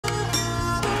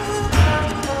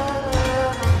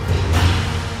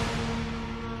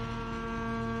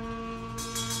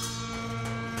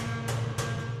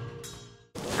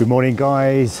Good morning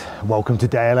guys, welcome to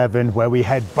day 11 where we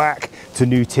head back to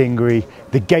New Tingri,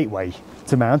 the gateway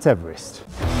to Mount Everest.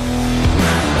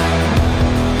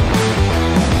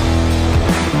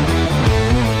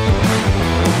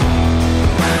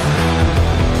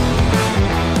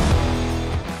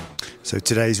 So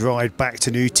today's ride back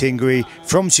to New Tingri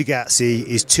from Shigatse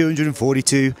is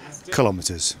 242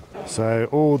 kilometers. So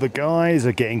all the guys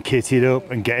are getting kitted up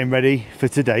and getting ready for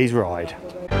today's ride.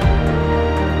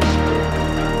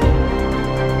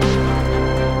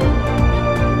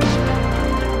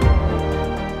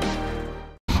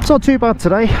 It's not too bad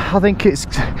today. I think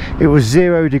it was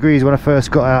 0 degrees when I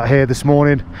first got out here this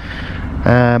morning.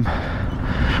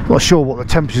 Not sure what the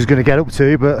temperature is going to get up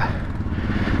to, but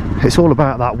it's all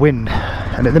about that wind,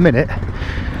 and at the minute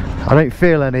I don't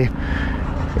feel any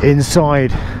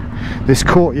inside this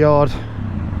courtyard.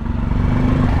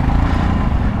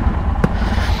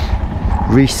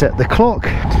 Reset the clock,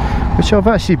 which I've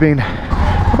actually been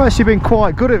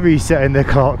quite good at resetting the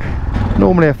clock.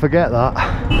 Normally I forget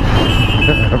that.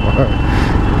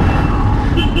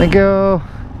 Thank you.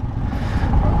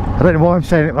 I don't know why I'm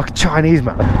saying it like a Chinese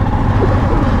man.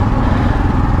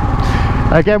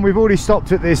 Again, we've already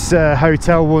stopped at this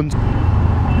hotel once.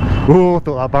 Oh, I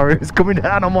thought that barrier was coming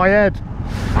down on my head.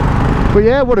 But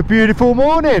yeah, what a beautiful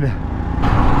morning.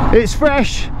 It's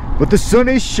fresh, but the sun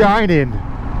is shining.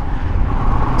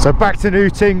 So back to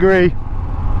New Tingri.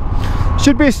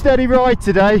 Should be a steady ride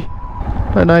today.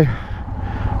 Don't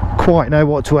quite know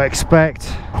what to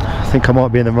expect. I think I might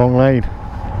be in the wrong lane.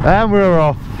 And we're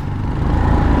off.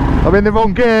 I'm in the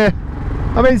wrong gear.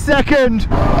 I'm in second.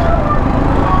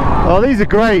 Oh, these are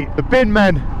great. The bin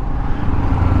men.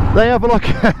 They have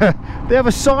they have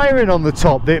a siren on the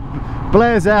top that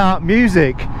blares out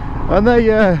music, and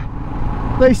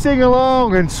they sing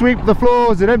along and sweep the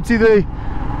floors and empty the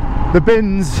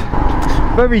bins.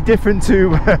 Very different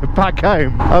to back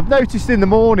home. I've noticed in the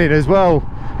morning as well,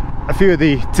 a few of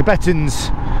the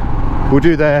Tibetans will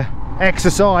do their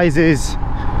exercises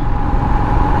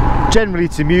generally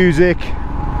to music,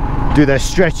 do their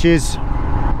stretches,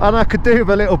 and I could do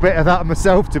a little bit of that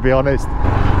myself, to be honest.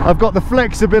 I've got the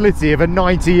flexibility of a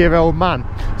 90-year-old man,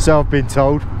 so I've been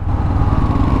told.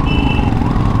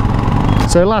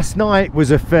 So last night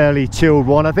was a fairly chilled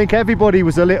one. I think everybody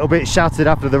was a little bit shattered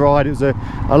after the ride. It was a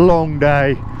long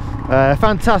day.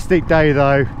 Fantastic day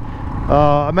though.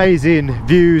 Amazing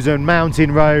views and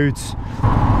mountain roads.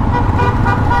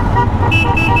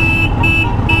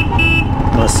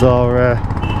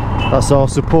 That's our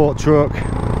support truck.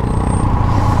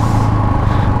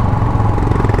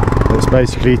 It's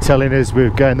basically telling us we're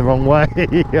going the wrong way.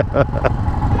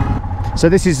 So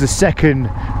this is the second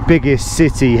biggest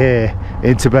city here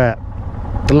in Tibet,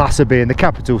 Lhasa being the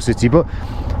capital city, but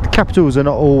the capitals are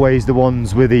not always the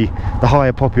ones with the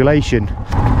higher population.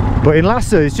 But in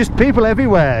Lhasa it's just people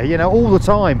everywhere, you know, all the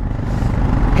time.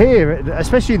 Here,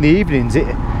 especially in the evenings, it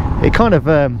kind of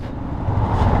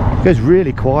goes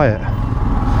really quiet.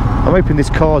 I'm hoping this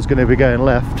car's going to be going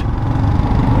left.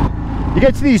 You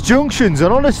get to these junctions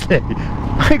and honestly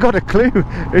I ain't got a clue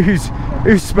who's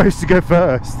supposed to go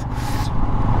first.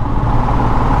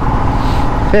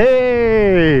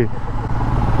 Hey,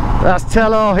 that's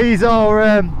Telar. He's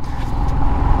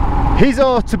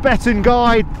our Tibetan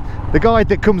guide, the guide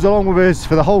that comes along with us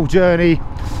for the whole journey.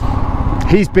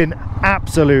 He's been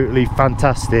absolutely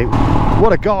fantastic.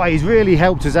 What a guy. He's really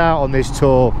helped us out on this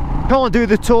tour. Can't do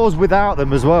the tours without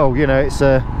them as well, you know, it's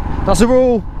that's a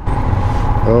rule.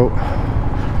 Oh,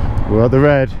 we're at the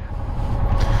red.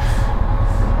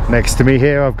 Next to me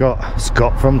here I've got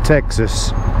Scott from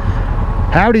Texas.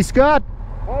 Howdy Scott.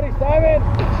 Howdy Simon.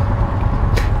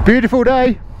 Beautiful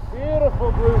day.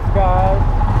 Beautiful blue skies.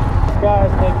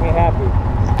 Skies make me happy.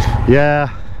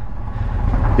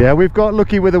 Yeah, we've got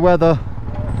lucky with the weather.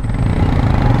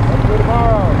 Let's do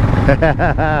tomorrow.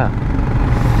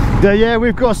 Yeah,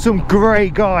 we've got some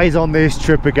great guys on this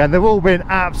trip again. They've all been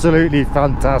absolutely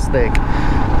fantastic.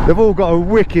 They've all got a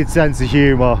wicked sense of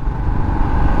humour,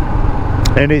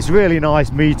 and it's really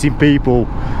nice meeting people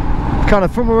kind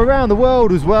of from around the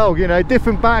world as well, you know,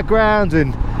 different backgrounds,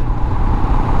 and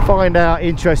find out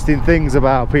interesting things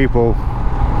about people.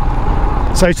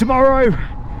 So tomorrow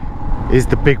is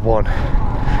the big one,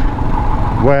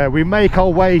 where we make our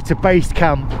way to base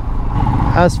camp.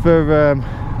 As for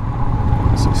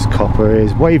this copper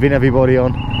is waving everybody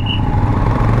on.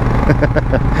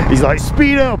 He's like,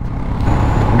 speed up.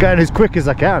 I'm going as quick as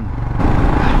I can.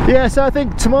 Yeah, so I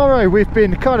think tomorrow we've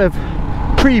been kind of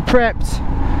pre-prepped.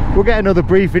 We'll get another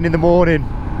briefing in the morning.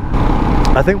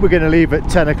 I think we're going to leave at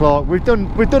 10 o'clock. We've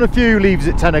done a few leaves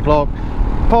at 10 o'clock,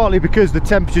 partly because the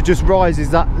temperature just rises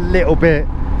that little bit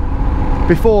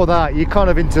Before that, you're kind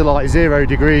of into like 0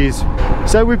 degrees.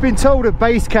 So we've been told at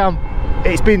base camp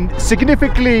it's been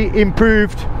significantly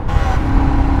improved.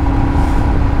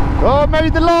 Oh,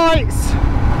 made the lights!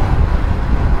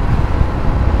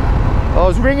 I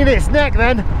was wringing its neck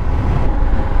then.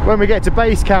 When we get to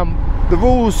base camp, the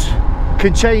rules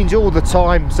can change all the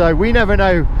time, so we never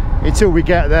know until we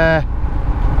get there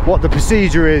what the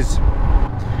procedure is.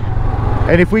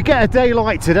 And if we get a day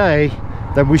like today,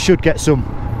 then we should get some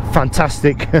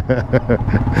fantastic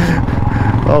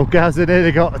oh, Gaz, I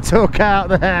nearly got took out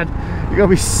then. You've got to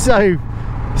be so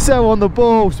on the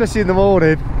ball, especially in the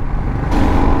morning.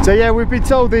 So yeah, we've been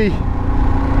told the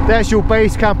actual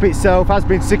base camp itself has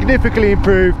been significantly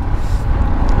improved.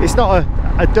 It's not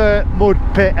a dirt mud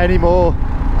pit anymore.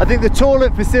 I think the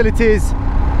toilet facilities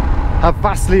have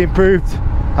vastly improved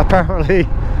apparently,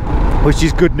 which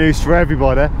is good news for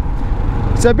everybody.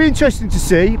 So it'll be interesting to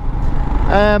see.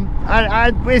 And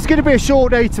it's going to be a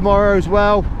short day tomorrow as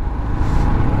well.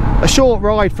 A short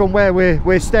ride from where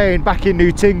we're staying back in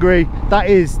New Tingri. That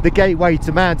is the gateway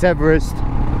to Mount Everest.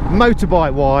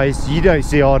 Motorbike wise, you don't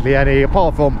see hardly any,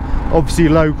 apart from obviously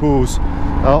locals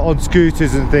on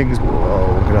scooters and things.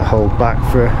 Oh, we're going to hold back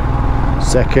for a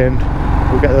second.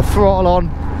 We'll get the throttle on.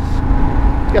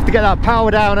 You have to get that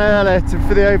power down early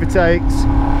for the overtakes.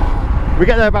 We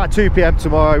get there about 2 PM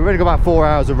tomorrow. We've only got about 4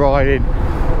 hours of riding.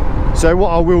 So what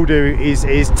I will do is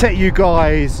take you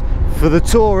guys for the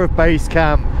tour of base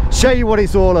camp, show you what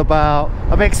it's all about.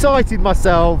 I'm excited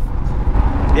myself.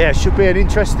 Yeah, it should be an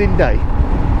interesting day.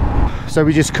 So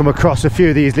we just come across a few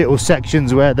of these little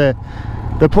sections where they're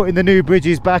putting the new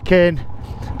bridges back in.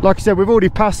 Like I said, we've already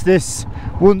passed this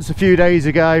once a few days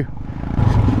ago.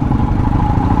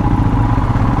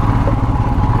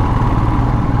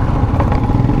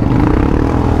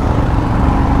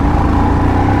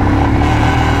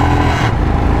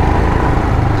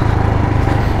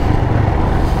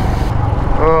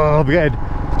 I'm getting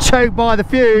choked by the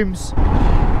fumes.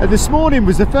 And this morning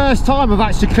was the first time I've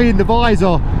actually cleaned the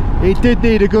visor. It did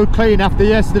need a good clean after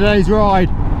yesterday's ride.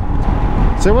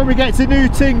 So when we get to New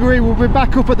Tingri, we'll be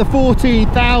back up at the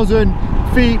 14,000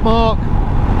 feet mark.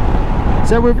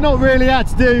 So we've not really had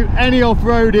to do any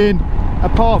off-roading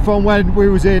apart from when we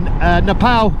was in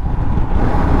Nepal.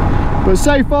 But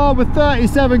so far we're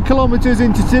 37 kilometers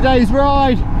into today's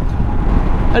ride,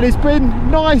 and it's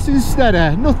been nice and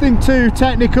steady, nothing too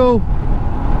technical.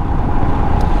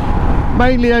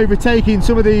 Mainly overtaking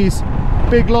some of these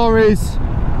big lorries.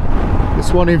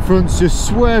 This one in front's just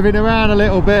swerving around a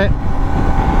little bit.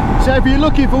 So if you're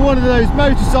looking for one of those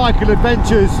motorcycle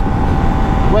adventures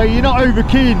where you're not over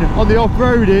keen on the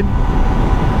off-roading,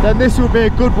 then this will be a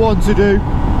good one to do.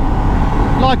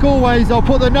 Like always, I'll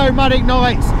put the Nomadic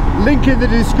Nights link in the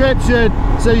description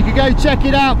so you can go check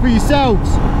it out for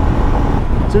yourselves.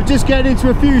 So we're just getting into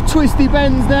a few twisty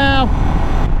bends now.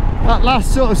 That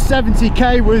last sort of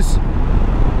 70k was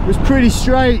pretty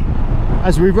straight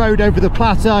as we rode over the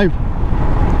plateau.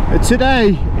 And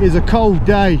today is a cold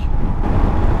day.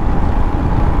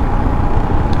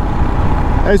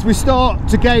 As we start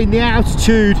to gain the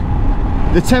altitude,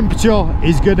 the temperature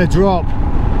is going to drop.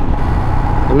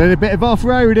 A little bit of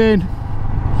off-roading.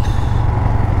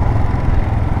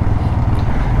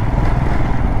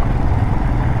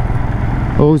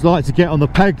 Always like to get on the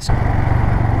pegs.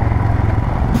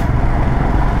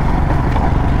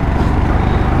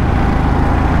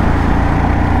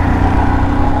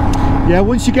 Yeah,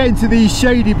 once you get into these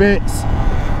shady bits,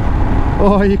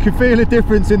 oh, you can feel a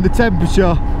difference in the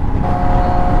temperature.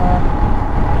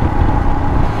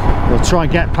 We'll try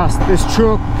and get past this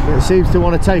truck that seems to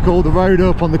want to take all the road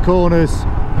up on the corners.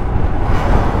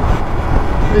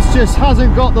 This just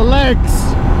hasn't got the legs.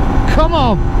 Come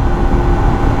on!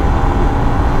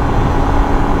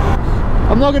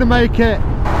 I'm not going to make it.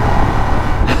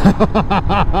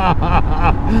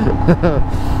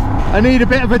 I need a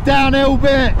bit of a downhill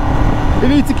bit. You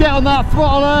need to get on that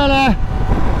throttle early.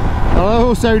 I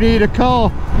also need a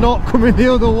car not coming the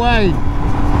other way.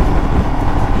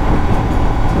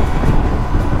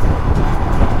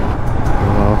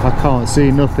 Oh, I can't see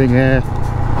nothing here.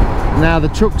 Now the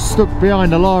truck's stuck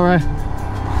behind a lorry,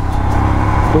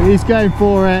 but he's going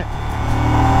for it.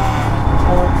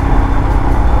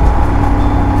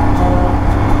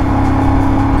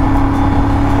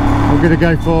 I'm going to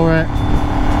go for it.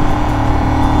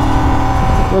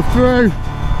 We're through.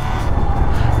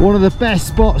 One of the best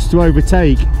spots to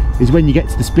overtake is when you get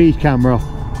to the speed camera.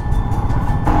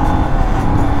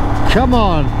 Come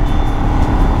on.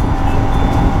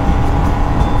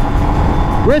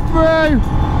 We're through.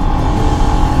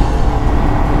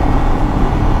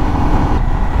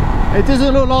 It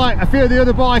doesn't look like a few of the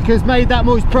other bikers made that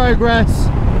much progress.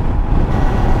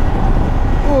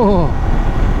 Oh,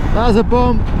 that was a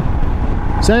bump.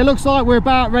 So it looks like we're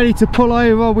about ready to pull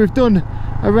over. We've done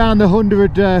around the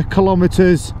 100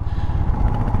 kilometers.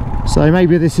 So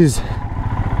maybe this is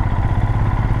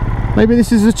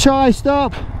a chai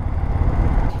stop.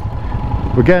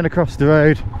 We're going across the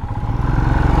road.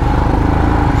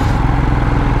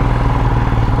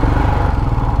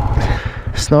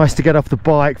 It's nice to get off the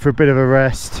bike for a bit of a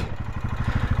rest.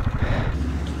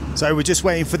 So we're just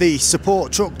waiting for the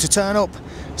support truck to turn up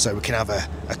so we can have a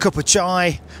cup of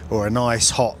chai or a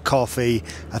nice hot coffee.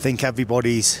 I think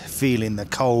everybody's feeling the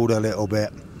cold a little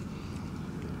bit.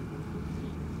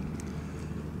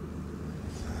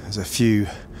 There's a few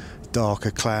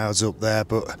darker clouds up there,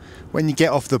 but when you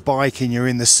get off the bike and you're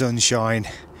in the sunshine,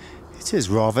 it is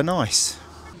rather nice.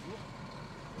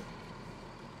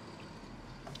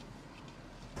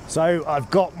 So I've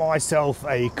got myself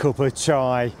a cup of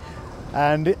chai,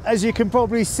 and as you can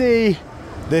probably see,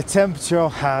 the temperature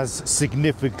has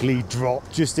significantly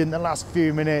dropped just in the last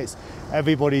few minutes.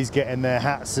 Everybody's getting their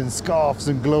hats and scarves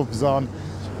and gloves on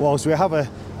whilst we have a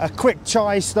quick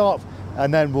chai stop,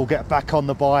 and then we'll get back on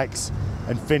the bikes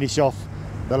and finish off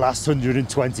the last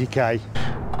 120k.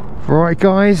 Right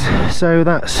guys, so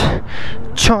that's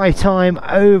chai time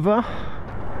over.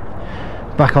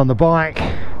 Back on the bike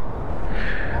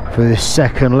for this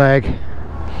second leg.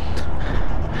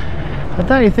 I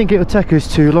don't even think it'll take us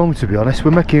too long, to be honest.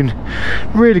 We're making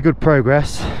really good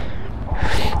progress.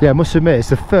 Yeah, I must admit, it's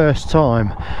the first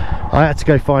time I had to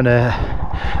go find a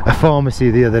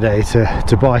pharmacy the other day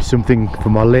to buy something for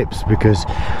my lips because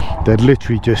they'd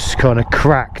literally just kind of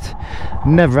cracked.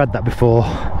 Never had that before,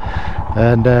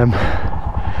 and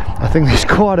I think there's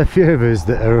quite a few of us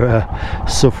that are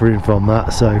suffering from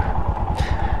that, so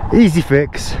easy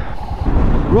fix.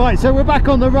 Right, so we're back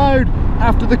on the road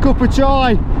after the cup of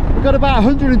chai. We've got about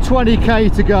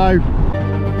 120k to go.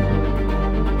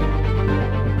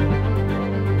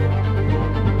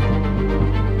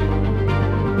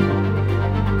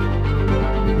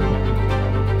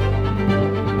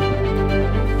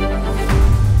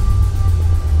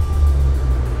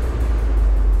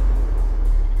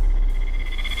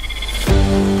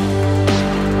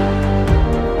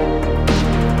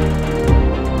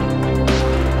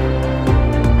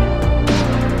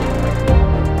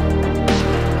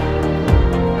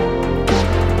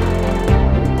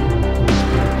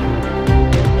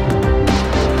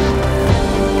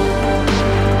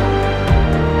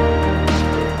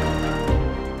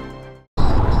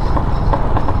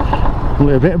 A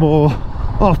little bit more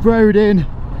off-roading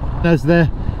as they're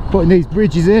putting these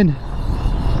bridges in.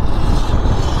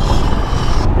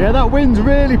 Yeah, that wind's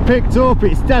really picked up.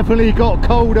 It's definitely got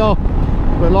colder,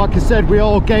 but like I said, we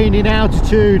are gaining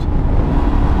altitude.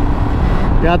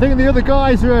 Yeah, I think the other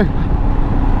guys are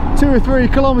 2 or 3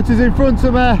 kilometers in front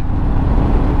of me.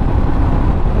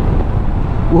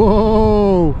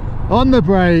 Whoa, on the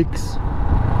brakes.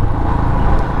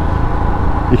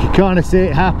 You can kind of see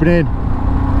it happening.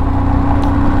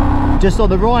 Just on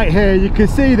the right here, you can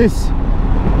see this.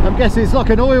 I'm guessing it's like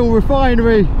an oil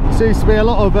refinery. Seems to be a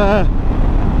lot of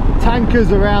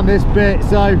tankers around this bit,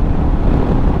 so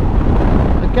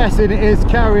I'm guessing it is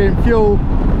carrying fuel.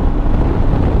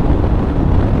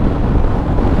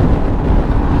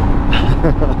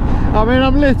 I mean,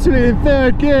 I'm literally in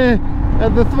 3rd gear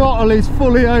and the throttle is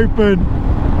fully open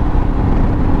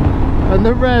and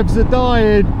the revs are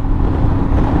dying.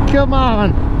 Come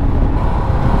on.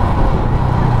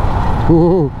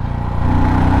 Ooh.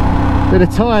 Bit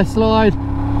of tyre slide.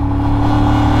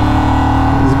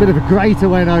 There's a bit of a grater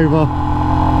went over.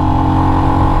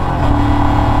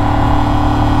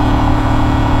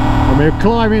 And we're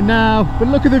climbing now, but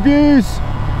look at the views.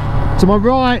 To my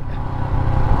right,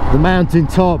 the mountain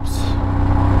tops.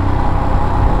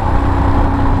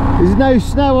 There's no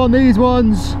snow on these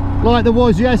ones like there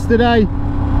was yesterday.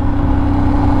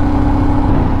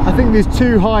 I think there's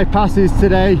 2 high passes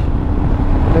today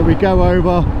that we go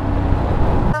over.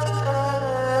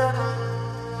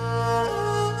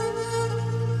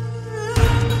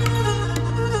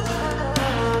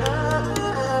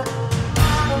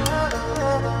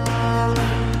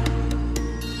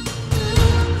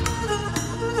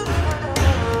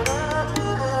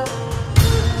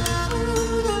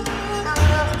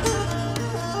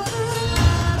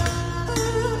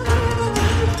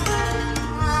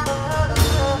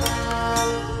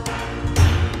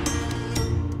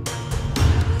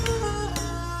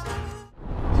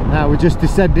 Now we're just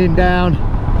descending down.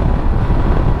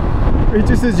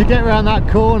 Just as you get around that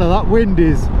corner, that wind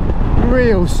is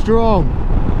real strong.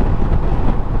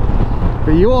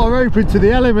 but you are open to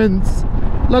the elements.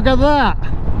 Look at that.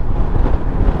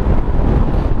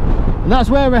 And that's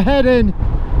where we're heading.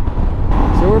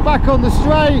 So we're back on the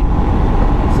straight,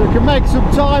 so we can make some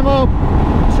time up,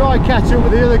 try and catch up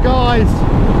with the other guys.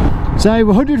 So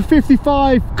we're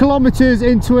 155 kilometers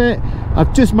into it.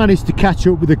 I've just managed to catch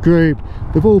up with the group.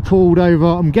 They've all pulled over.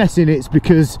 I'm guessing it's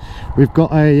because we've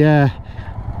got a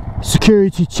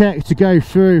security check to go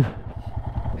through.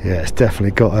 Yeah, it's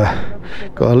definitely got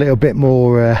a little bit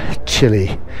more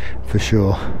chilly for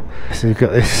sure. So we've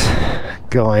got this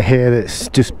guy here that's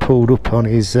just pulled up on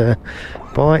his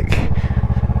bike.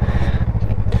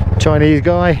 Chinese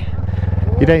guy.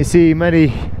 You don't see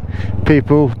many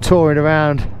people touring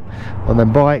around on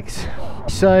them bikes.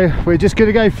 So we're just going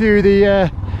to go through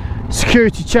the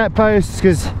security check posts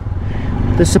because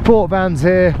the support van's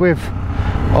here with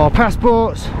our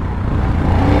passports.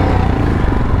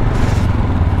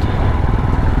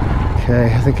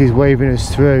 Okay, I think he's waving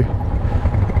us through.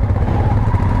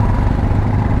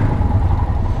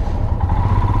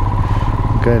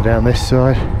 I'm going down this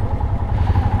side.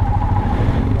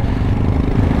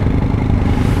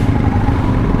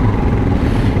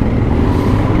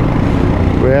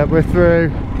 Yeah, we're through.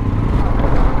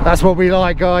 That's what we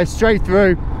like, guys, straight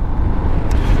through.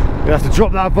 We have to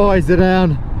drop that visor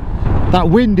down. That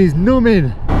wind is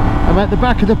numbing. I'm at the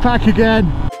back of the pack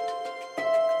again.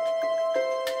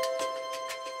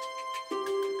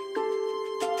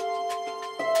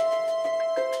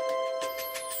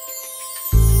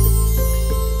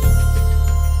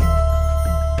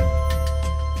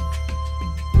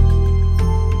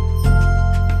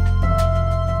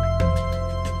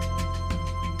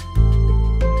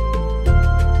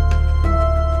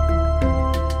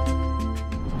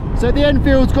 So the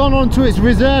Enfield's gone on to its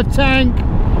reserve tank.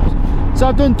 So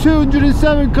I've done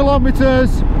 207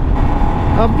 kilometers.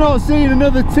 I've not seen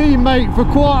another teammate for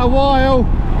quite a while,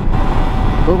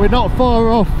 but we're not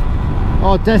far off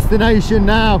our destination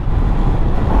now.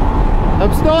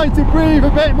 I'm starting to breathe a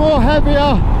bit more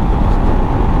heavier,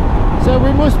 so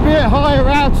we must be at higher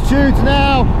altitudes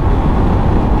now.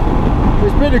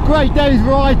 It's been a great day's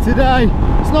ride today.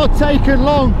 It's not taken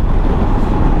long.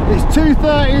 It's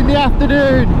 2:30 in the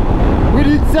afternoon. We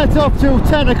didn't set off till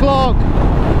 10 o'clock.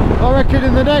 I reckon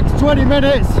in the next 20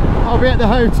 minutes I'll be at the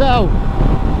hotel.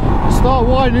 Start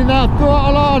winding that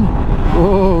throttle on.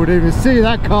 Whoa, didn't even see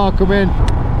that car come in.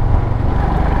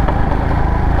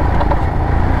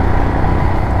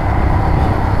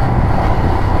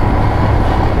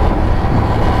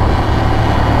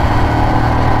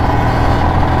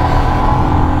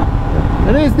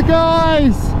 And here's the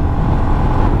guys.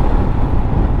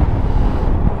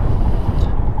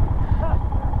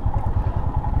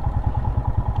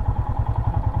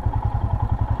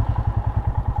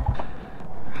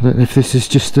 I don't know if this is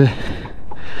just a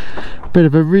bit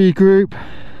of a regroup.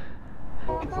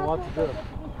 There's a lot to do.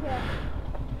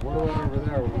 What over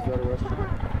there? Was that arrested?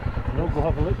 No, go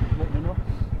have a look. Let me know.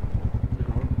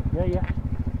 Yeah.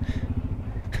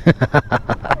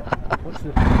 What's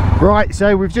this? Right,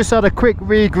 so we've just had a quick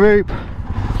regroup.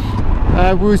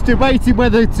 We was debating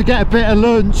whether to get a bit of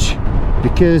lunch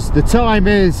because the time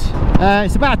is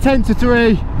it's about 10 to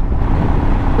 3.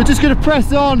 We're just going to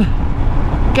press on,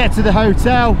 get to the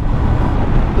hotel.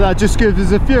 That just gives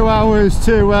us a few hours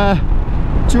to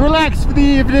relax for the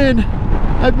evening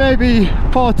and maybe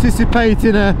participate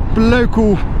in a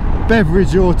local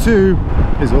beverage or two.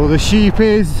 There's all the sheep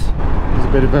is. There's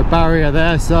a bit of a barrier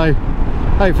there, so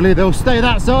hopefully they'll stay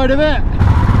that side of it.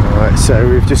 Alright, so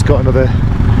we've just got another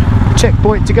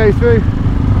checkpoint to go through,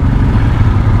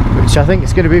 which I think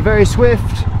is going to be very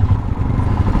swift.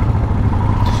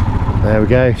 There we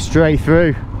go, straight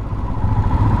through.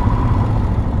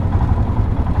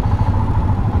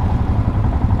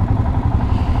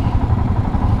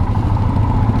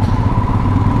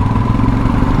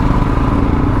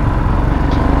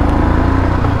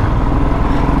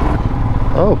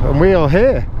 Oh, and we are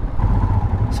here.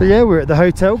 So yeah, we're at the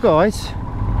hotel, guys.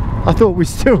 I thought we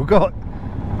still got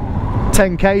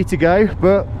 10k to go,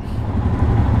 but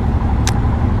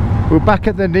we're back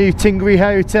at the new Tingri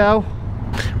hotel.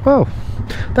 Well,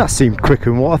 that seemed quicker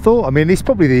than what I thought. I mean, it's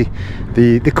probably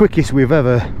the quickest we've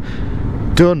ever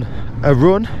done a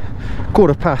run.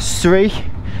 3:15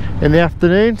 in the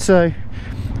afternoon, so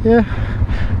yeah,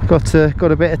 got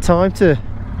a bit of time to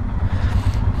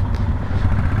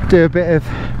do a bit of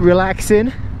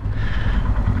relaxing,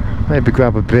 maybe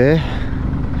grab a beer,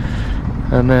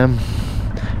 and I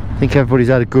think everybody's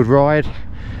had a good ride.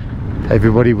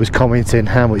 Everybody was commenting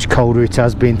how much colder it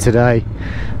has been today.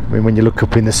 I mean, when you look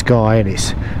up in the sky and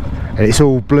it's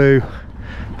all blue,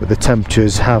 but the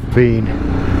temperatures have been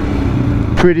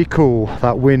Pretty cool.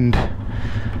 That wind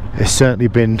has certainly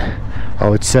been, I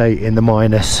would say, in the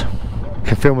minus.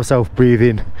 Can feel myself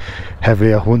breathing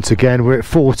heavier once again. We're at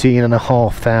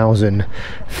 14,500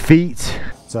 feet.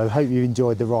 So I hope you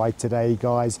enjoyed the ride today,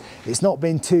 guys. It's not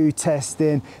been too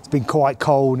testing. It's been quite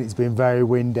cold and it's been very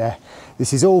windy.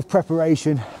 This is all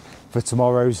preparation for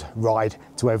tomorrow's ride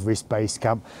to Everest Base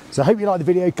Camp. So I hope you liked the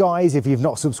video, guys. If you've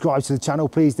not subscribed to the channel,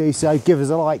 please do so. Give us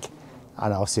a like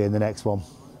and I'll see you in the next one.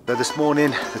 So this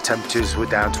morning, the temperatures were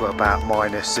down to about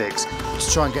 -6.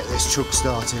 Let's try and get this truck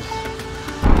started.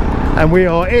 And we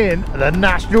are in the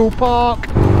national park.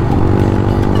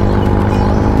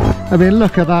 I mean,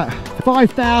 look at that.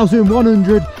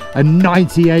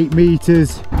 5,198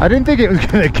 meters. I didn't think it was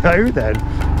going to go then.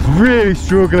 Really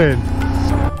struggling.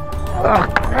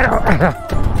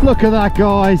 Look at that,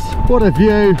 guys. What a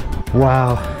view.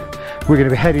 Wow. We're going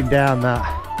to be heading down that.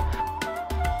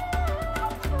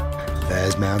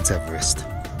 There's Mount Everest.